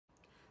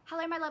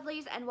Hello my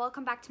lovelies and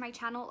welcome back to my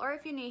channel, or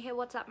if you're new here,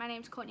 what's up? My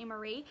name's Courtney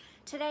Marie.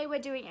 Today we're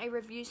doing a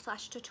review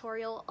slash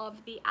tutorial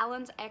of the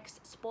Allen's X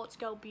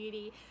Sportsgirl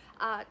Beauty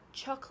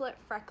Chocolate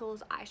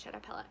Freckles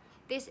Eyeshadow Palette.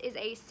 This is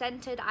a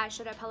scented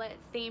eyeshadow palette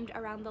themed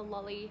around the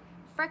lolly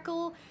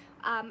freckle.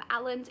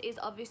 Allen's is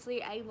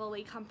obviously a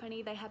lolly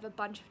company. They have a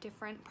bunch of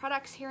different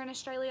products here in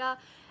Australia,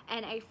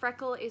 and a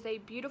freckle is a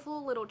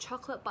beautiful little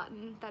chocolate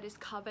button that is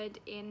covered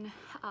in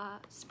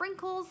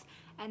sprinkles,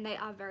 and they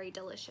are very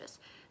delicious.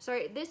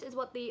 So this is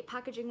what the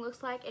packaging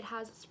looks like. It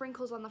has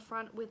sprinkles on the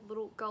front with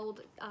little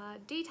gold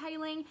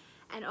detailing,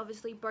 and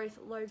obviously both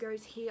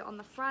logos here on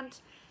the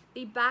front.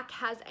 The back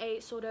has a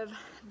sort of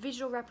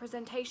visual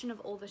representation of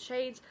all the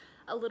shades,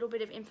 a little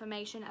bit of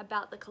information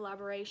about the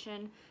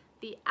collaboration,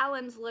 the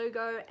Allen's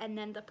logo, and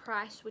then the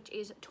price, which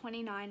is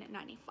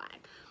 $29.95.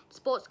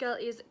 Sportsgirl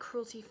is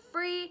cruelty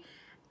free,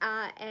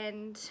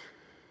 and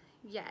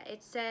yeah,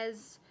 it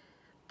says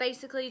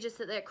basically just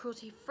that they're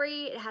cruelty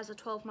free. It has a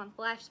 12-month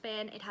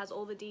lifespan. It has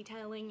all the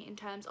detailing in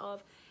terms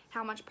of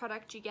how much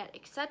product you get,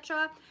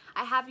 etc.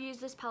 I have used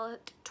this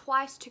palette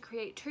twice to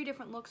create two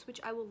different looks,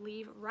 which I will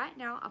leave right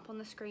now up on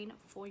the screen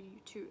for you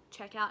to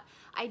check out.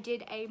 I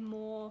did a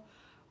more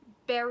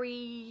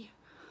berry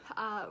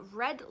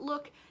red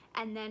look,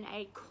 and then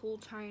a cool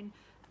tone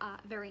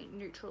very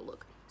neutral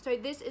look. So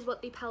this is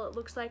what the palette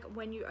looks like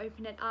when you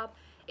open it up.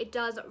 It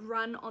does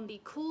run on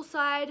the cool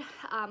side,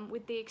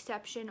 with the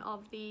exception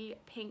of the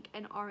pink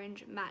and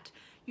orange matte.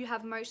 You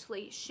have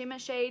mostly shimmer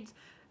shades,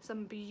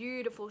 some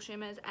beautiful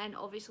shimmers, and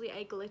obviously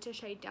a glitter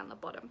shade down the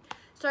bottom.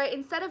 So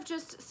instead of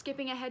just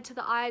skipping ahead to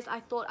the eyes,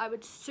 I thought I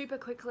would super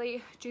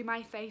quickly do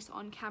my face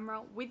on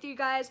camera with you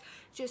guys,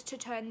 just to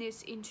turn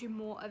this into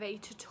more of a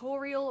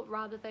tutorial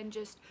rather than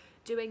just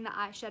doing the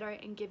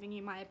eyeshadow and giving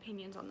you my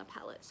opinions on the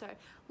palette. So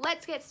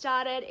let's get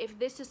started. If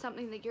this is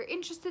something that you're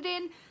interested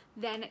in,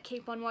 then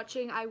keep on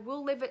watching. I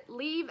will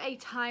leave a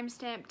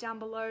timestamp down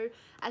below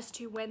as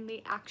to when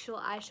the actual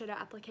eyeshadow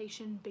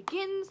application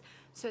begins,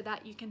 so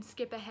that you can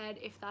skip ahead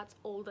if that's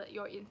all that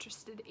you're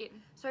interested in.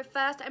 So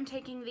first, I'm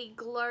taking the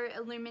Glow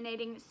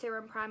Illuminating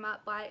Serum Primer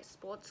by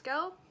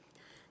Sportsgirl.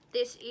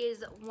 This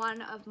is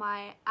one of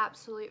my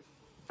absolute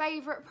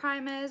favorite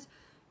primers.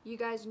 You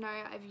guys know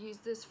I've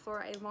used this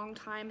for a long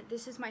time.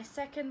 This is my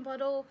second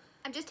bottle.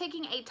 I'm just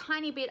taking a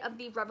tiny bit of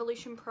the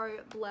Revolution Pro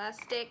Blur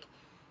Stick,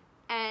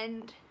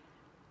 and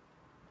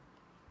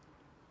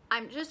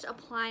I'm just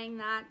applying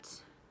that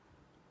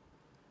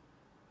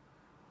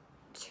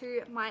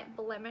to my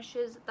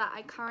blemishes that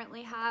I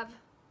currently have,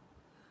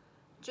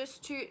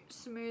 just to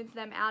smooth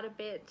them out a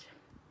bit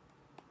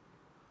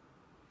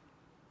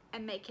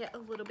and make it a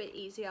little bit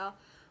easier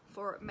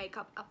for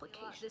makeup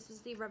application. This is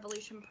the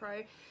Revolution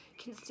Pro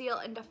Conceal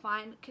and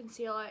Define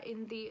Concealer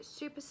in the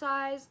Super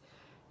Size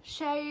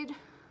shade.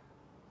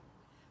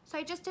 So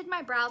I just did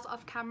my brows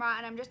off camera,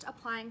 and I'm just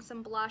applying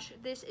some blush.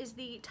 This is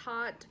the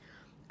Tarte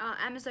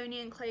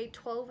Amazonian Clay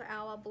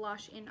 12-Hour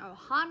Blush in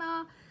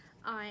Ohana.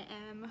 I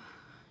am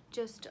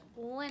just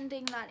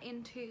blending that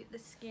into the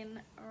skin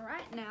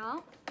right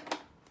now.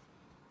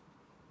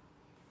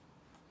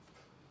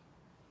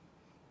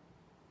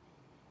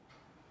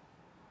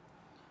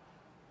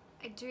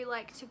 I do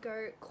like to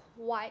go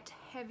quite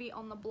heavy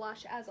on the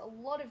blush. As a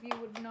lot of you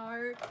would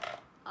know,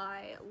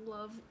 I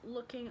love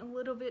looking a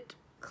little bit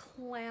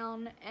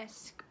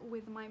clown-esque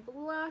with my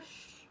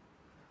blush.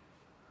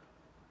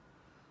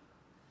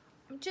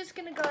 I'm just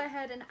going to go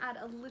ahead and add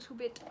a little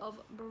bit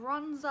of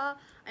bronzer.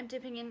 I'm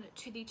dipping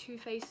into the Too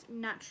Faced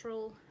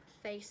Natural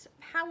Face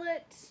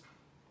Palette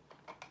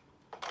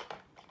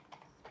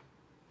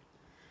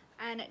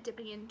and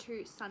dipping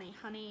into Sunny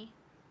Honey,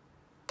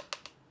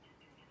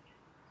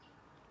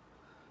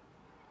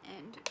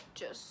 and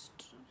just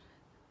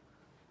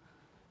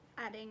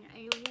adding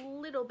a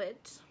little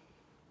bit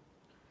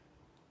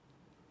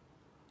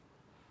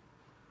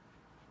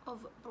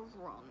of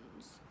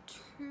bronze to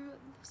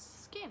the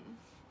skin.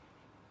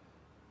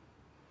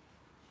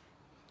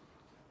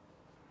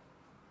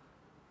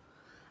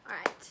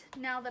 Alright,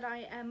 now that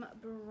I am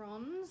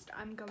bronzed,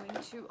 I'm going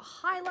to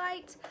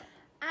highlight,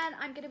 and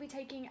I'm going to be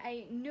taking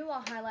a newer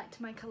highlight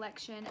to my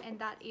collection, and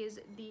that is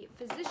the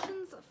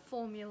Physicians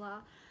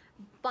Formula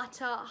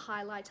Butter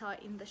Highlighter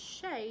in the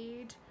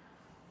shade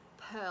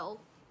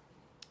Pearl.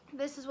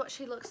 This is what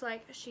she looks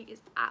like. She is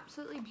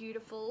absolutely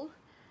beautiful.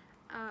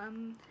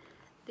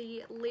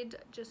 The lid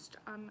just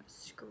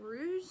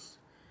unscrews,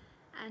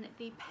 and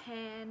the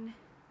pan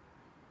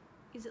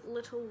is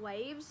little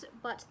waves,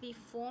 but the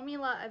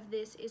formula of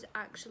this is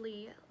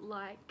actually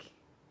like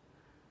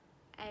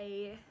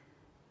a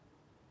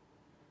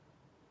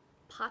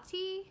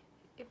putty.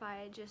 If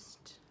I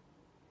just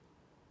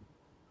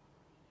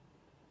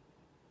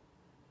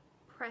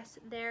press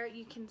there,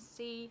 you can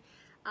see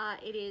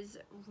it is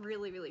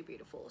really, really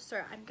beautiful. So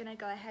I'm gonna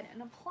go ahead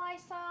and apply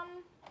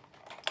some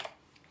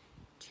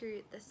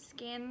to the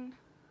skin.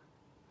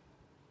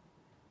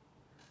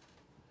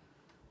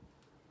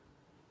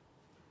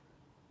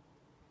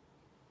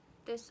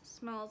 This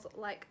smells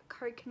like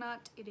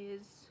coconut. It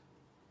is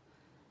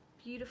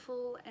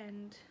beautiful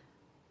and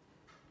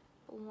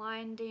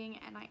blinding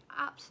and I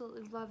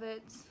absolutely love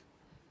it.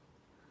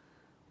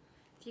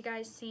 If you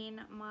guys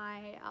seen my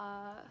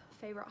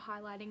favorite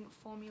highlighting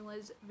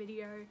formulas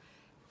video,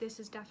 this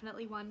is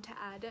definitely one to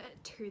add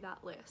to that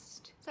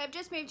list. So I've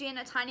just moved in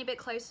a tiny bit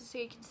closer so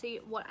you can see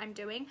what I'm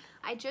doing.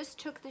 I just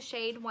took the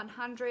shade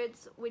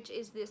 100s, which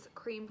is this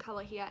cream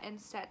color here, and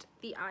set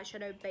the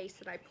eyeshadow base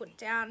that I put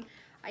down.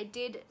 I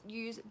did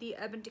use the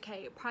Urban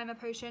Decay Primer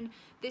Potion.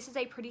 This is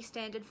a pretty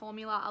standard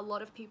formula. A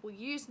lot of people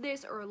use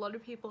this, or a lot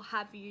of people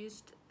have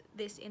used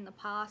this in the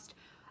past.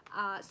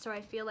 So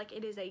I feel like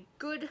it is a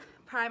good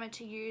primer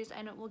to use,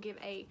 and it will give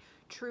a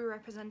true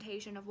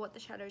representation of what the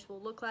shadows will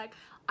look like.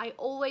 I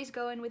always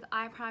go in with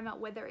eye primer,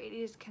 whether it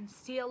is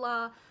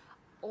concealer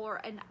or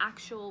an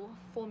actual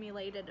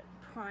formulated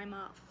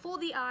primer for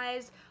the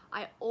eyes.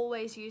 I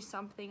always use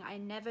something. I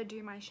never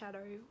do my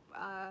shadow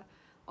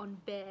on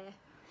bare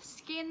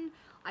skin.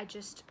 I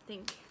just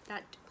think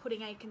that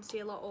putting a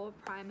concealer or a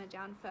primer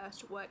down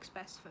first works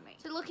best for me.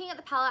 So looking at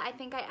the palette, I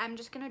think I am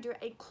just going to do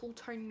a cool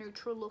tone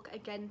neutral look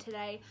again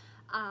today,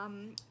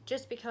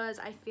 just because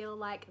I feel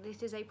like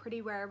this is a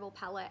pretty wearable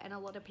palette, and a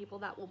lot of people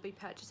that will be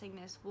purchasing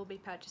this will be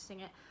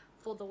purchasing it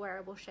for the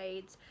wearable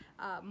shades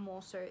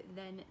more so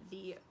than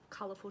the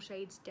colourful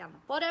shades down the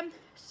bottom.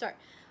 So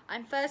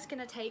I'm first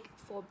going to take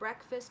for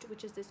Breakfast,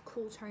 which is this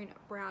cool tone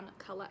brown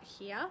colour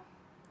here.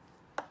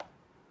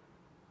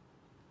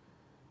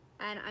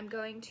 And I'm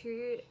going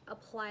to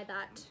apply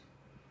that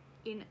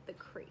in the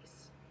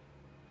crease.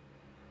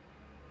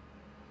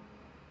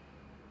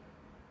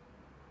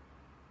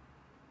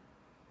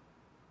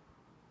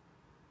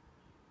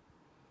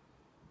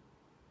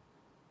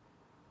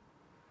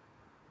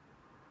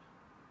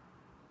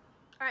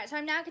 Alright, so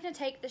I'm now going to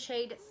take the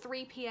shade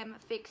 3 PM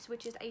Fix,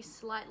 which is a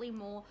slightly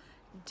more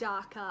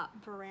darker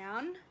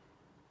brown.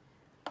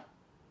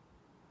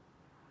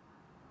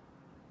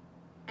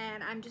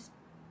 And I'm just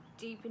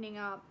deepening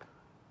up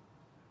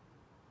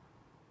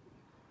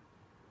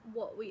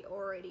what we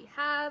already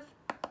have.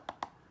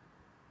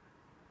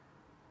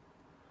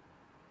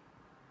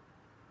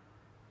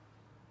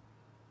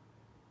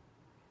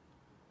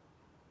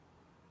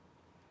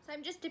 So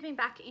I'm just dipping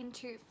back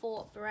into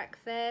For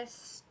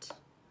Breakfast.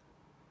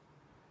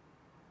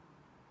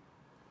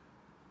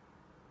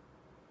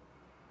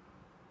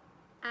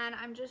 And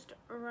I'm just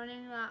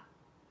running that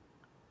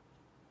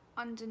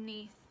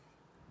underneath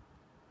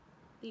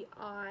the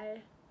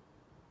eye.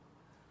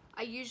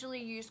 I usually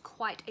use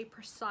quite a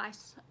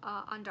precise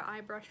under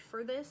eye brush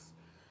for this,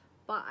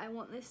 but I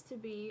want this to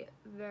be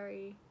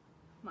very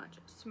much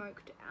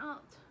smoked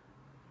out.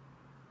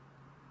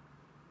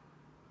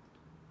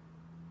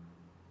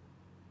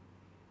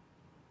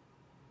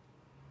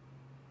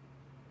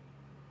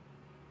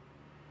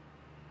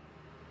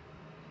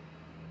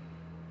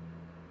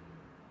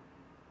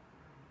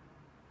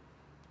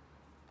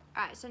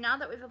 Alright, so now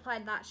that we've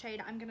applied that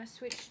shade, I'm going to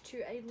switch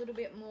to a little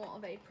bit more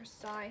of a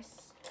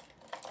precise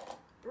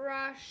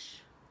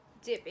brush,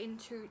 dip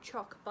into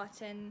Chalk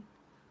Button,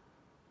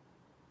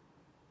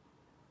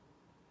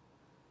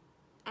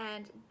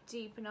 and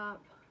deepen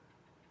up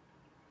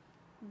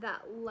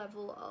that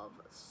level of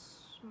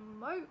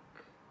smoke.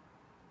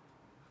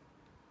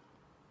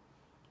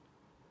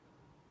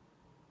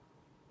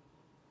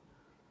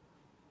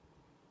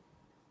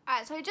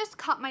 Alright, so I just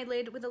cut my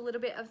lid with a little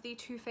bit of the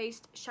Too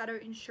Faced Shadow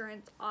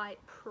Insurance Eye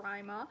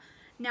Primer.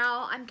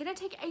 Now I'm going to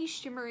take a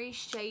shimmery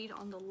shade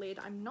on the lid.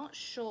 I'm not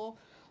sure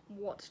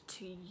what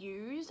to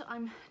use.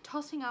 I'm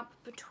tossing up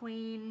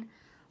between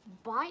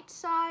Bite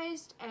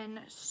Sized and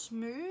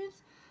Smooth.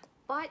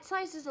 Bite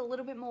Sized is a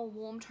little bit more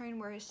warm tone,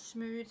 whereas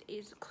Smooth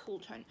is cool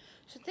tone.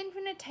 So I think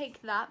I'm going to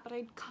take that, but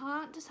I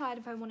can't decide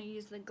if I want to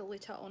use the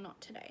glitter or not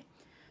today.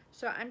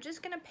 So I'm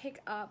just going to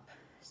pick up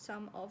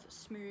some of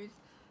Smooth.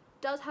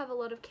 It does have a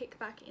lot of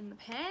kickback in the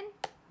pan.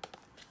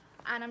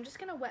 And I'm just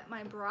going to wet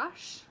my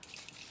brush.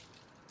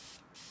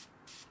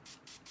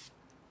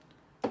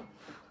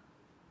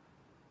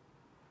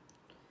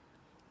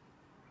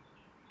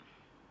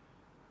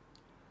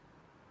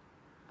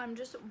 I'm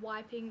just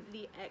wiping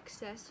the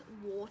excess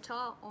water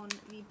on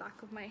the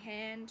back of my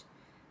hand,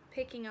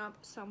 picking up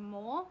some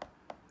more,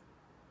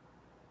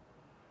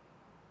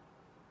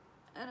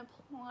 and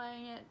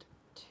applying it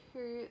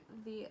to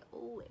the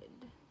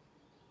lid.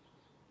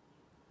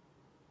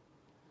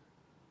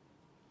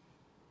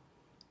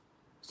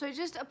 So I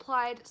just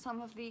applied some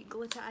of the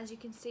glitter, as you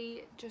can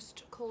see,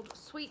 just called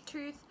Sweet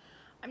Tooth.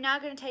 I'm now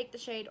going to take the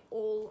shade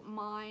All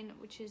Mine,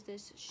 which is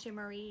this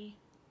shimmery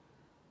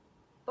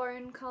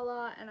bone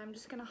color, and I'm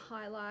just going to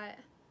highlight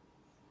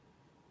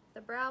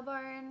the brow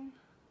bone.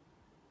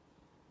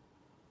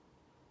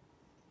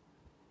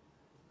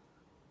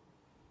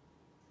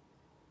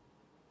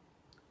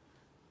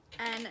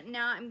 And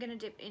now I'm going to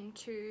dip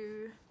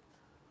into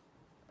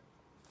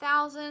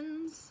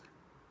Thousands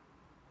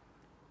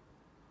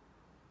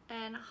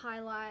and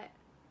highlight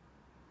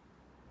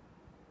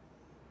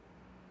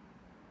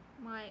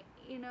my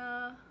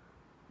inner.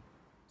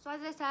 So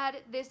as I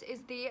said, this is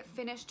the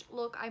finished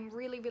look. I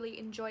really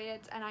enjoy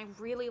it, and I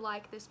really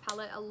like this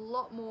palette a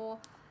lot more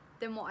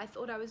than what I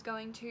thought I was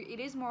going to. It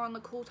is more on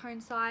the cool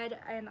tone side,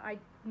 and I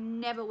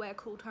never wear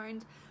cool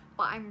tones,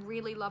 but I'm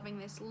really loving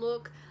this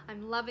look.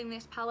 I'm loving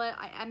this palette.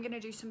 I am going to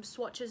do some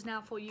swatches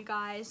now for you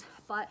guys,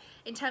 but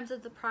in terms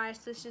of the price,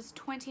 this is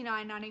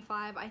 $29.95.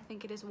 I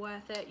think it is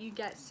worth it. You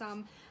get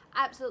some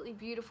absolutely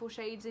beautiful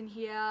shades in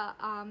here,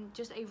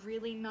 just a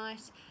really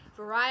nice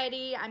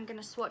variety. I'm going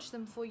to swatch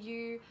them for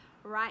you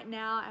right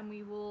now and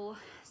we will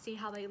see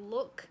how they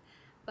look.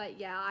 But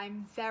yeah,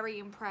 I'm very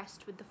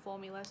impressed with the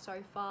formula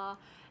so far.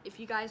 If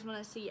you guys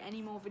want to see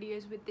any more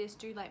videos with this,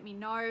 do let me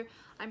know.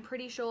 I'm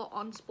pretty sure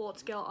on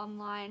Sportsgirl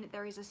online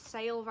there is a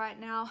sale right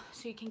now,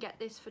 so you can get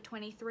this for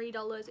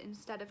 $23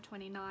 instead of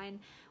 $29,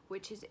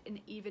 which is an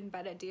even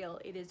better deal.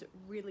 It is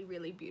really,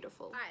 really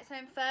beautiful. Alright, so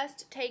I'm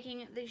first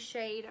taking the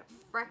shade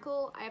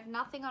Freckle. I have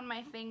nothing on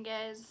my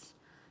fingers.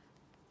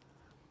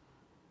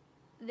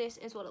 This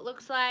is what it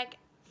looks like.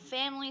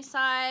 Family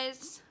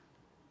size.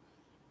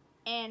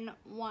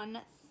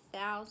 N1000.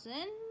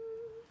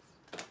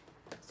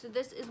 So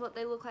this is what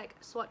they look like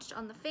swatched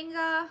on the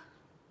finger.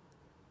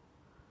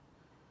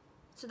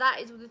 So that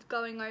is with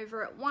going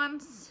over it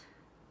once,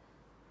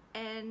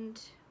 and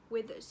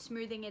with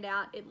smoothing it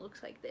out, it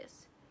looks like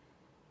this.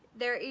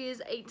 There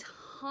is a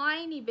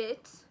tiny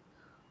bit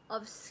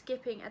of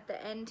skipping at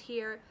the end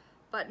here,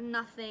 but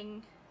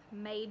nothing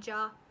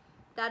major.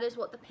 That is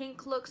what the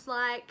pink looks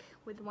like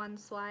with one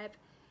swipe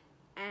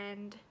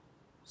and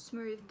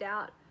smoothed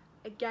out.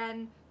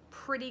 Again,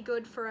 pretty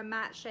good for a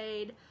matte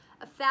shade.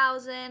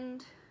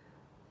 1000.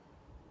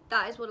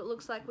 That is what it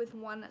looks like with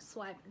one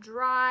swipe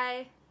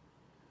dry,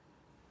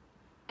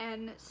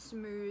 and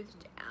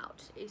smoothed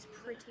out is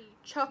pretty.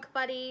 Chalk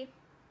Buddy,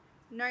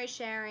 no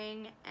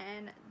sharing,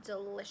 and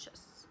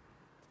delicious.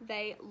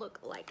 They look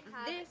like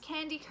this.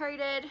 Candy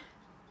Coated,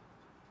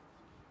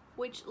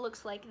 which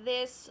looks like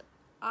this.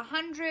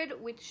 100,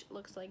 which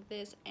looks like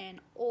this, and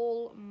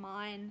All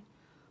Mine,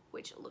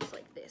 which looks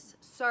like this.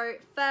 So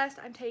first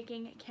I'm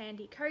taking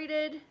Candy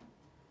Coated.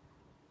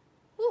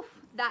 Oof,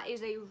 that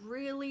is a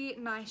really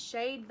nice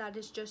shade. That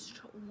is just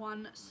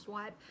one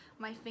swipe.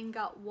 My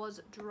finger was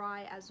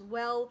dry as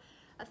well.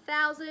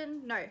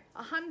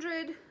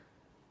 100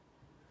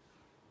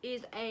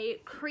 is a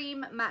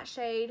cream matte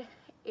shade.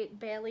 It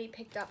barely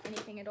picked up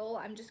anything at all.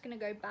 I'm just gonna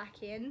go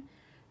back in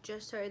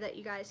just so that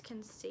you guys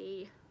can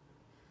see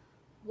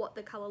what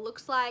the color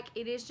looks like.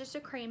 It is just a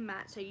cream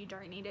matte, so you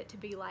don't need it to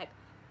be like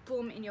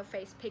boom in your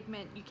face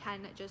pigment. You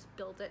can just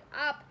build it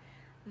up.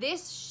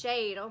 This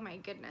shade, oh my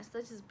goodness,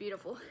 this is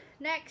beautiful.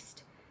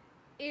 Next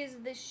is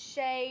the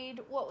shade,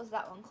 what was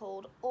that one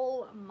called?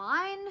 All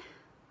Mine.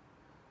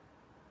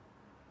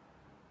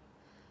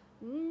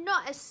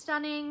 Not as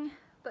stunning,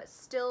 but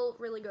still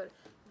really good.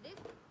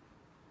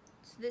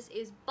 So this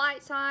is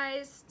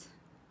bite-sized.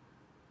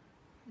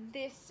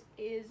 This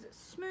is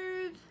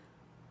smooth.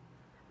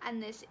 And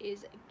this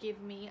is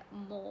Give Me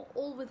More,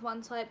 all with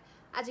one swipe.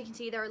 As you can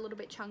see, they're a little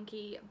bit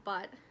chunky,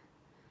 but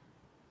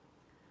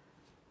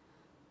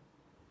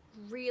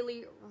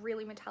really,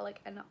 really metallic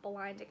and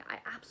blinding. I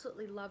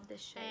absolutely love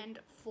this shade. And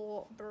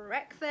for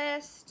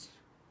breakfast,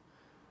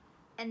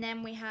 and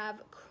then we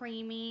have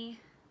Creamy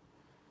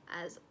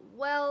as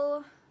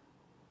well.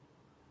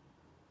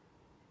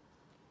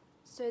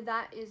 So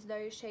that is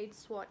those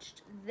shades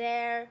swatched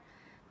there.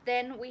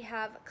 Then we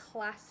have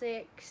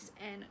Classics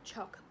and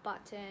Chalk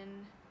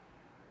Button,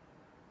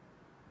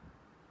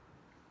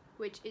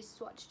 which is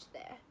swatched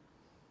there.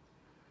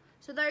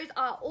 So those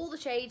are all the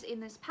shades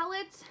in this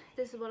palette.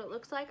 This is what it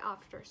looks like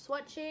after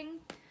swatching.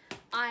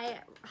 I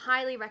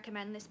highly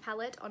recommend this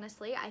palette,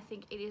 honestly. I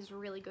think it is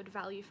really good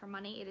value for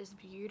money. It is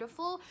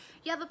beautiful.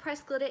 You have a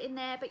pressed glitter in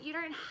there, but you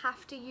don't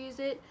have to use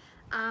it,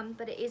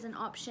 but it is an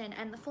option,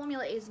 and the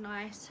formula is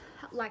nice.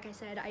 Like I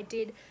said, I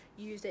did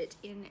use it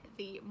in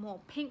the more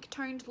pink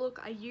toned look.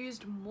 I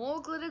used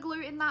more glitter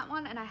glue in that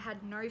one, and I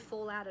had no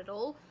fallout at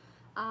all.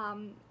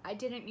 I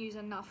didn't use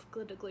enough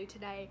glitter glue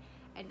today,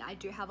 and I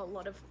do have a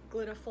lot of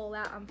glitter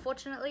fallout,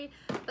 unfortunately,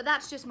 but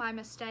that's just my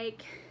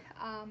mistake,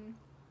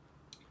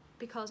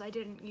 because I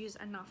didn't use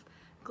enough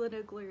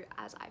glitter glue,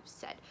 as I've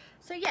said.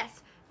 So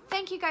yes,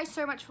 thank you guys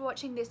so much for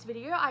watching this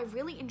video. I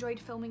really enjoyed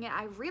filming it.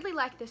 I really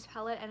like this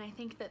palette, and I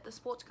think that the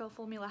Sportsgirl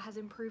formula has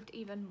improved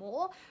even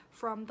more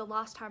from the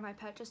last time I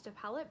purchased a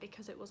palette,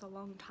 because it was a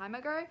long time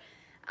ago,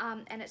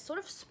 and it sort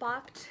of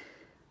sparked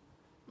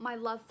my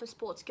love for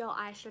Sportsgirl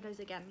eyeshadows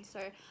again. So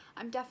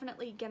I'm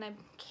definitely gonna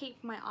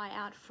keep my eye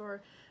out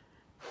for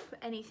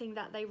anything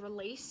that they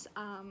release,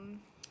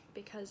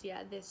 because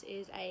yeah, this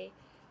is a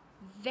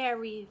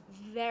very,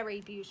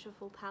 very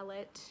beautiful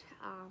palette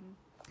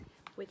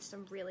with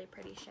some really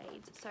pretty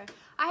shades. So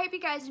I hope you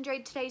guys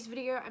enjoyed today's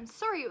video. I'm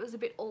sorry it was a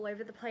bit all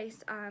over the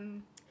place.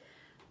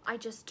 I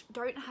just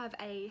don't have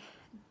a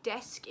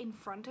desk in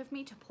front of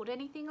me to put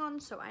anything on,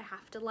 so I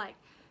have to like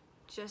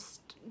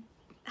just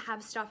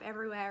have stuff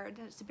everywhere, and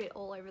it's a bit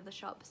all over the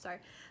shop. So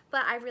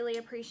but I really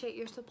appreciate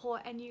your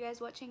support and you guys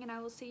watching, and I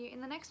will see you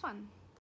in the next one.